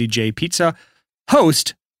with Andy J. Pizza,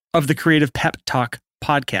 host of the Creative Pep Talk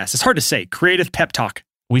podcast. It's hard to say, Creative Pep Talk.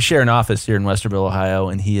 We share an office here in Westerville, Ohio,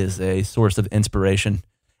 and he is a source of inspiration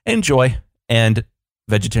and joy and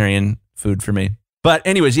vegetarian food for me. But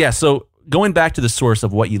anyways, yeah, so going back to the source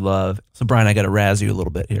of what you love. So Brian, I got to razz you a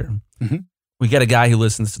little bit here. Mm-hmm. We got a guy who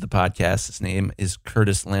listens to the podcast. His name is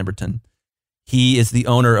Curtis Lamberton. He is the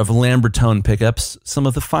owner of Lambertone Pickups, some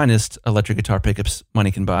of the finest electric guitar pickups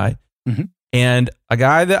money can buy. Mm-hmm. And a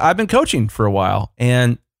guy that I've been coaching for a while.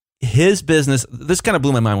 And his business, this kind of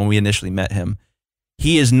blew my mind when we initially met him.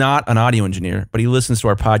 He is not an audio engineer, but he listens to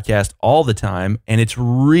our podcast all the time. And it's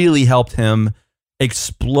really helped him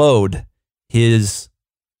explode his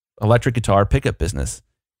electric guitar pickup business.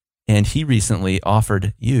 And he recently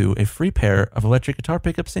offered you a free pair of electric guitar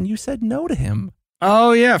pickups, and you said no to him.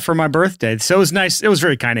 Oh, yeah, for my birthday. So it was nice. It was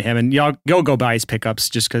very kind of him. And y'all go buy his pickups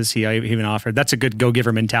just because he even offered. That's a good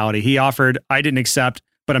go-giver mentality. He offered, I didn't accept,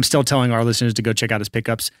 but I'm still telling our listeners to go check out his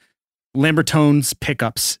pickups.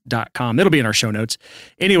 LambertonesPickups.com. It'll be in our show notes.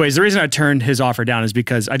 Anyways, the reason I turned his offer down is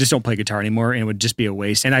because I just don't play guitar anymore and it would just be a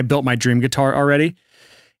waste. And I built my dream guitar already.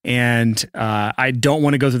 And I don't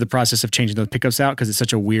want to go through the process of changing those pickups out because it's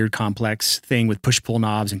such a weird, complex thing with push-pull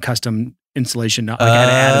knobs and custom installation. Like I had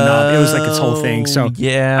to add a knob. It was like its whole thing. So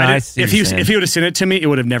yeah, I see if he would have sent it to me, it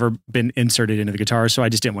would have never been inserted into the guitar. So I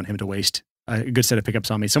just didn't want him to waste a good set of pickups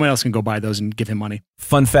on me. Someone else can go buy those and give him money.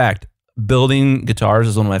 Fun fact, building guitars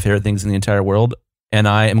is one of my favorite things in the entire world. And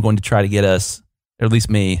I am going to try to get us, or at least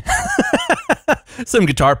me, some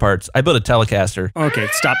guitar parts. I built a Telecaster. Okay,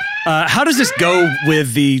 stop. How does this go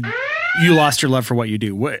with the you lost your love for what you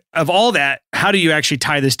do? Of all that, how do you actually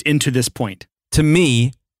tie this into this point? To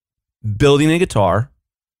me, building a guitar,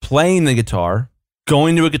 playing the guitar,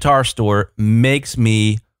 going to a guitar store makes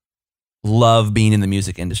me love being in the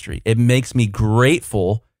music industry. It makes me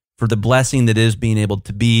grateful for the blessing that is being able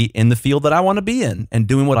to be in the field that I want to be in and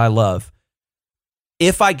doing what I love.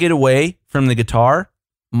 If I get away from the guitar,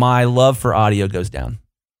 my love for audio goes down.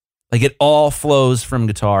 Like it all flows from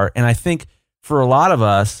guitar. And I think for a lot of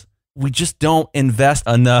us, we just don't invest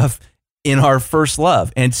enough in our first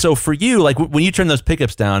love. And so for you, like when you turn those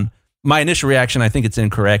pickups down, my initial reaction, I think it's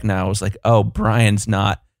incorrect now, was like, oh, Brian's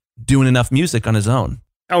not doing enough music on his own.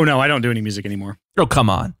 Oh, no, I don't do any music anymore. Oh, come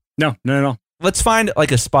on. No. Let's find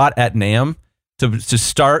like a spot at NAMM to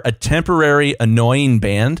start a temporary annoying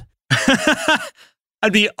band.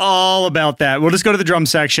 I'd be all about that. We'll just go to the drum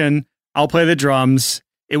section. I'll play the drums.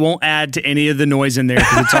 It won't add to any of the noise in there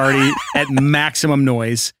because it's already at maximum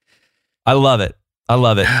noise. I love it.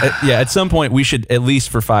 Yeah, at some point we should, at least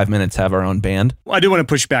for 5 minutes, have our own band. Well, I do want to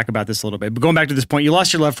push back about this a little bit, but going back to this point, you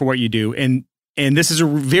lost your love for what you do. And this is a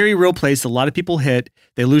very real place. A lot of people hit,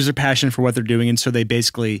 they lose their passion for what they're doing. And so they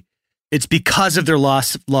basically, it's because of their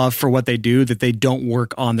lost love for what they do that they don't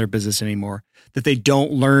work on their business anymore, that they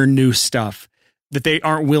don't learn new stuff, that they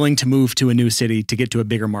aren't willing to move to a new city to get to a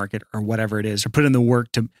bigger market or whatever it is, or put in the work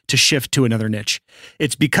to shift to another niche.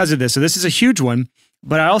 It's because of this. So this is a huge one,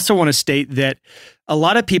 but I also want to state that a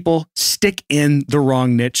lot of people stick in the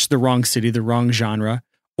wrong niche, the wrong city, the wrong genre,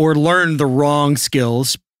 or learn the wrong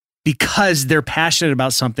skills because they're passionate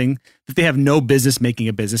about something that they have no business making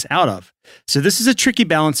a business out of. So this is a tricky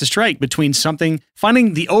balance to strike between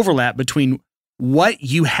finding the overlap between what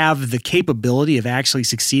you have the capability of actually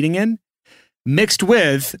succeeding in, mixed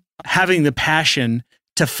with having the passion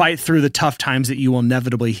to fight through the tough times that you will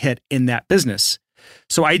inevitably hit in that business.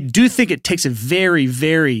 So I do think it takes a very,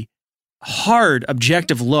 very hard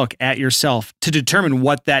objective look at yourself to determine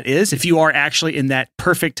what that is, if you are actually in that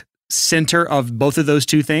perfect center of both of those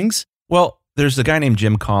two things. Well, there's a guy named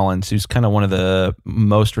Jim Collins who's kind of one of the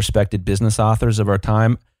most respected business authors of our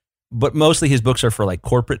time, but mostly his books are for like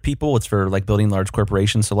corporate people. It's for like building large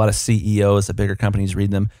corporations. So a lot of CEOs at bigger companies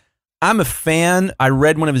read them. I'm a fan. I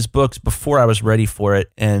read one of his books before I was ready for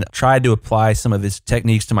it and tried to apply some of his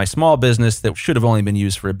techniques to my small business that should have only been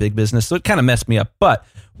used for a big business. So it kind of messed me up. But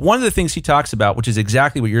one of the things he talks about, which is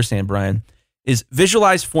exactly what you're saying, Brian, is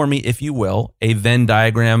visualize for me, if you will, a Venn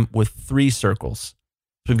diagram with 3 circles.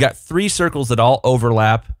 So we've got 3 circles that all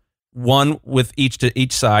overlap, one with each to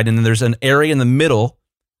each side, and then there's an area in the middle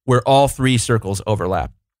where all 3 circles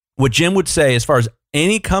overlap. What Jim would say, as far as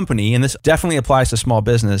any company, and this definitely applies to small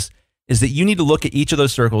business, is that you need to look at each of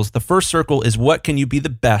those circles. The first circle is what can you be the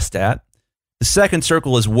best at? The second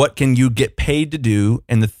circle is what can you get paid to do?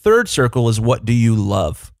 And the third circle is what do you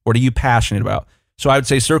love? What are you passionate about? So I would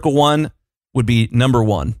say circle 1 would be number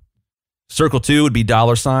 1. Circle 2 would be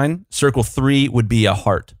 $. Circle 3 would be a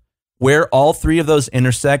heart. Where all 3 of those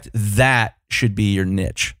intersect, that should be your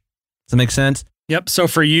niche. Does that make sense? Yep. So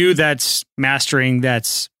for you, that's mastering,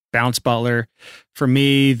 that's Bounce Butler. For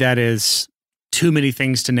me, that is too many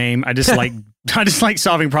things to name. I just like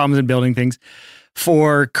solving problems and building things.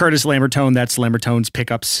 For Curtis Lambertone, that's Lambertone's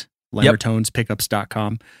Pickups,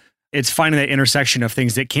 lambertonespickups.com. It's finding that intersection of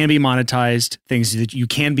things that can be monetized, things that you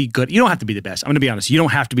can be good. You don't have to be the best. I'm going to be honest. You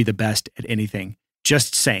don't have to be the best at anything.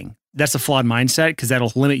 Just saying. That's a flawed mindset because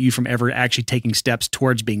that'll limit you from ever actually taking steps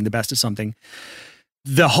towards being the best at something.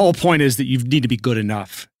 The whole point is that you need to be good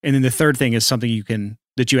enough. And then the third thing is something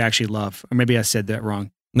that you actually love. Or maybe I said that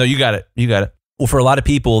wrong. No, you got it. Well, for a lot of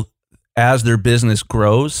people, as their business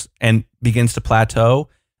grows and begins to plateau,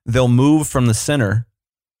 they'll move from the center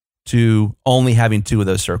to only having 2 of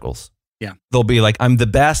those circles. Yeah. They'll be like, I'm the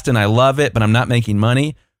best and I love it, but I'm not making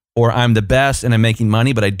money. Or I'm the best and I'm making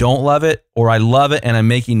money, but I don't love it. Or I love it and I'm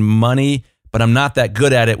making money, but I'm not that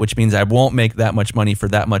good at it, which means I won't make that much money for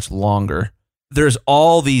that much longer. There's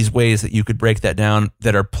all these ways that you could break that down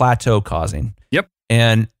that are plateau causing. Yep.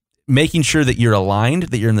 And making sure that you're aligned,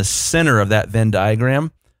 that you're in the center of that Venn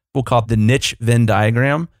diagram, we'll call it the niche Venn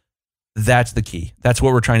diagram. That's the key. That's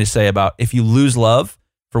what we're trying to say about if you lose love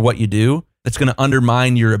for what you do, that's going to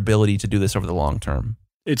undermine your ability to do this over the long term.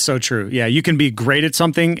 It's so true. Yeah, you can be great at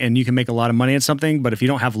something and you can make a lot of money at something, but if you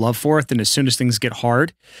don't have love for it, then as soon as things get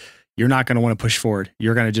hard, you're not going to want to push forward.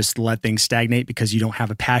 You're going to just let things stagnate because you don't have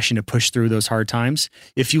a passion to push through those hard times.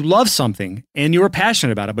 If you love something and you're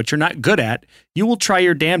passionate about it, but you're not good at, you will try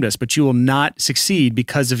your damnedest, but you will not succeed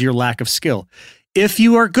because of your lack of skill. If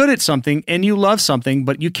you are good at something and you love something,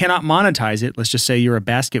 but you cannot monetize it, let's just say you're a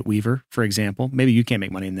basket weaver, for example. Maybe you can't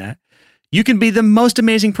make money in that. You can be the most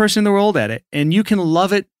amazing person in the world at it, and you can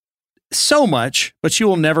love it so much, but you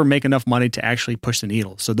will never make enough money to actually push the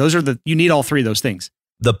needle. So you need all three of those things.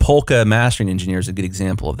 The polka mastering engineer is a good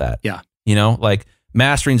example of that. Yeah. You know, like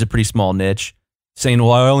mastering is a pretty small niche. Saying,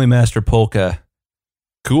 well, I only master polka.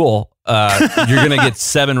 Cool. You're going to get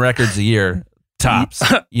 7 records a year, tops,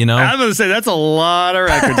 you know? I was going to say, that's a lot of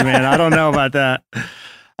records, man. I don't know about that.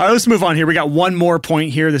 All right, let's move on here. We got one more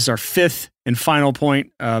point here. This is our 5th and final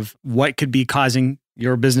point of what could be causing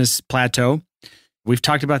your business plateau. We've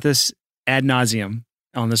talked about this ad nauseum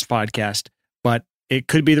on this podcast, but it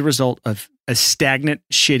could be the result of a stagnant,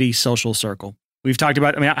 shitty social circle. We've talked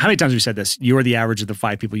about, how many times have we said this? You are the average of the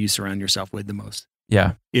 5 people you surround yourself with the most.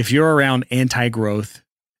 Yeah. If you're around anti-growth,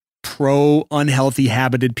 pro-unhealthy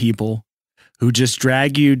habited people who just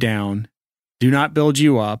drag you down, do not build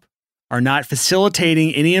you up, are not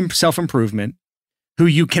facilitating any self-improvement, who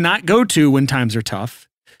you cannot go to when times are tough,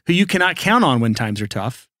 who you cannot count on when times are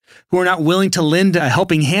tough, who are not willing to lend a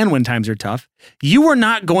helping hand when times are tough, you are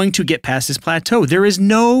not going to get past this plateau. There is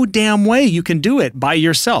no damn way you can do it by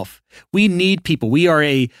yourself. We need people. We are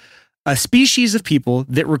a species of people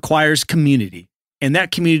that requires community. And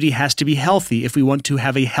that community has to be healthy if we want to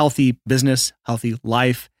have a healthy business, healthy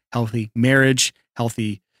life, healthy marriage,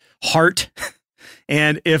 healthy heart.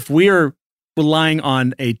 And if we are relying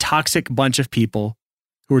on a toxic bunch of people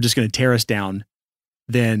who are just going to tear us down,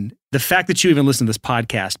 then the fact that you even listen to this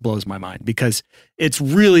podcast blows my mind, because it's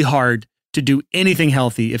really hard to do anything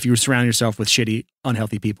healthy if you surround yourself with shitty,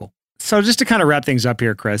 unhealthy people. So just to kind of wrap things up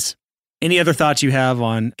here, Chris, any other thoughts you have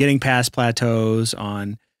on getting past plateaus,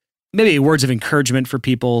 on maybe words of encouragement for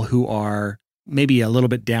people who are maybe a little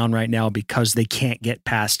bit down right now because they can't get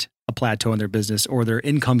past a plateau in their business or their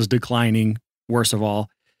income's declining, worst of all?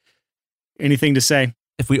 Anything to say?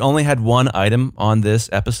 If we only had one item on this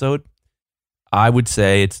episode, I would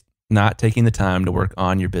say it's not taking the time to work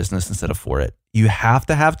on your business instead of for it. You have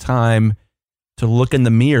to have time to look in the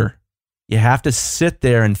mirror. You have to sit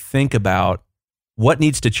there and think about what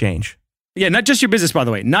needs to change. Yeah, not just your business, by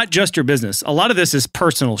the way. Not just your business. A lot of this is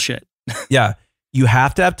personal shit. Yeah. You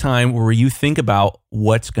have to have time where you think about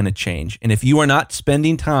what's going to change. And if you are not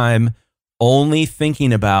spending time only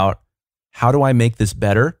thinking about how do I make this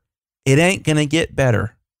better, it ain't going to get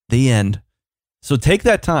better. The end. So take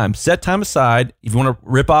that time, set time aside. If you want to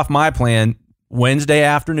rip off my plan, Wednesday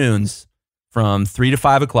afternoons from 3 to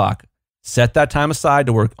 5 o'clock, set that time aside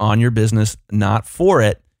to work on your business, not for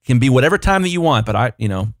it. It can be whatever time that you want, but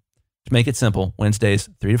to make it simple, Wednesdays,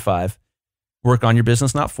 3 to 5, work on your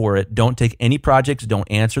business, not for it. Don't take any projects. Don't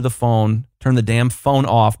answer the phone. Turn the damn phone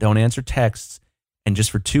off. Don't answer texts. And just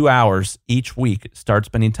for 2 hours each week, start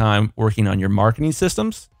spending time working on your marketing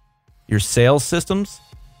systems, your sales systems,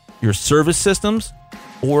 your service systems,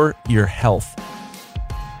 or your health.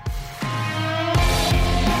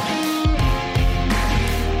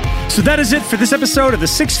 So that is it for this episode of the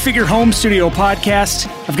Six Figure Home Studio podcast.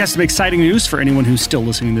 I've got some exciting news for anyone who's still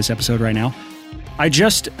listening to this episode right now. I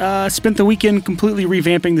just spent the weekend completely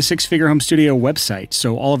revamping the Six Figure Home Studio website.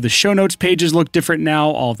 So all of the show notes pages look different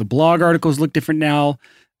now. All of the blog articles look different now.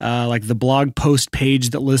 Like the blog post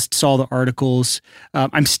page that lists all the articles.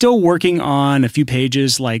 I'm still working on a few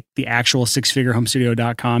pages, like the actual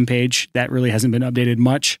sixfigurehomestudio.com page. That really hasn't been updated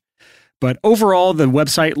much. But overall, the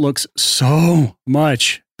website looks so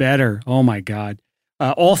much better. Oh my God.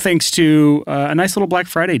 All thanks to a nice little Black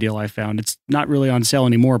Friday deal I found. It's not really on sale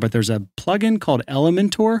anymore, but there's a plugin called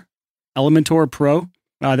Elementor Pro,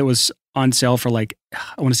 that was on sale for I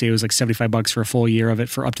want to say it was like $75 for a full year of it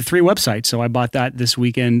for up to 3 websites. So I bought that this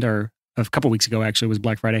weekend, or a couple weeks ago, actually, it was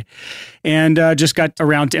Black Friday, and just got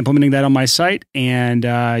around to implementing that on my site. And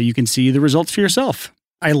you can see the results for yourself.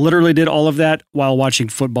 I literally did all of that while watching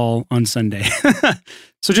football on Sunday.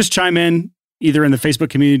 So just chime in either in the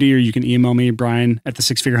Facebook community, or you can email me, Brian at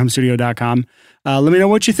thesixfigurehomestudio.com. Let me know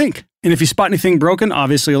what you think. And if you spot anything broken,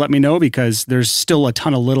 obviously let me know, because there's still a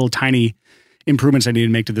ton of little tiny improvements I need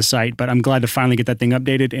to make to the site, but I'm glad to finally get that thing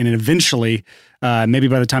updated. And eventually, maybe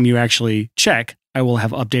by the time you actually check, I will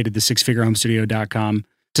have updated the sixfigurehomestudio.com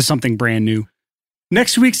to something brand new.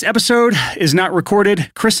 Next week's episode is not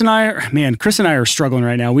recorded. Chris and I are struggling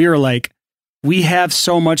right now. We have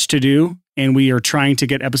so much to do, and we are trying to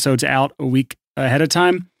get episodes out a week ahead of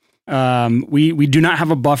time. We do not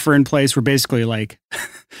have a buffer in place. We're basically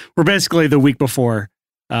the week before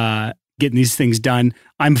getting these things done.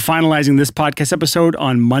 I'm finalizing this podcast episode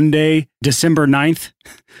on Monday, December 9th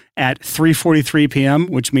at 3:43 p.m.,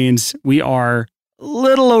 which means we are a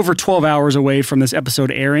little over 12 hours away from this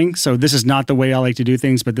episode airing. So this is not the way I like to do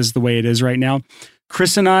things, but this is the way it is right now.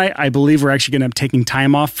 Chris and I believe we're actually going to be taking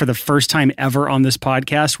time off for the first time ever on this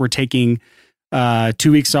podcast. We're taking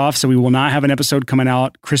 2 weeks off, so we will not have an episode coming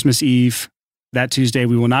out Christmas Eve that Tuesday.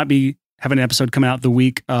 We will not be having an episode coming out the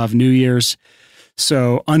week of New Year's.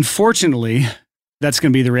 So unfortunately, that's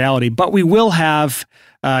going to be the reality. But we will have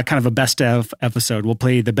kind of a best of episode. We'll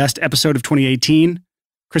play the best episode of 2018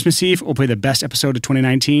 Christmas Eve. We'll play the best episode of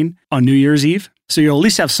 2019 on New Year's Eve. So you'll at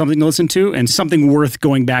least have something to listen to and something worth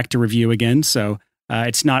going back to review again. So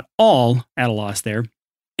it's not all at a loss there.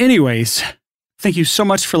 Anyways, thank you so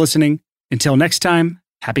much for listening. Until next time,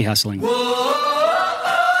 happy hustling. Whoa.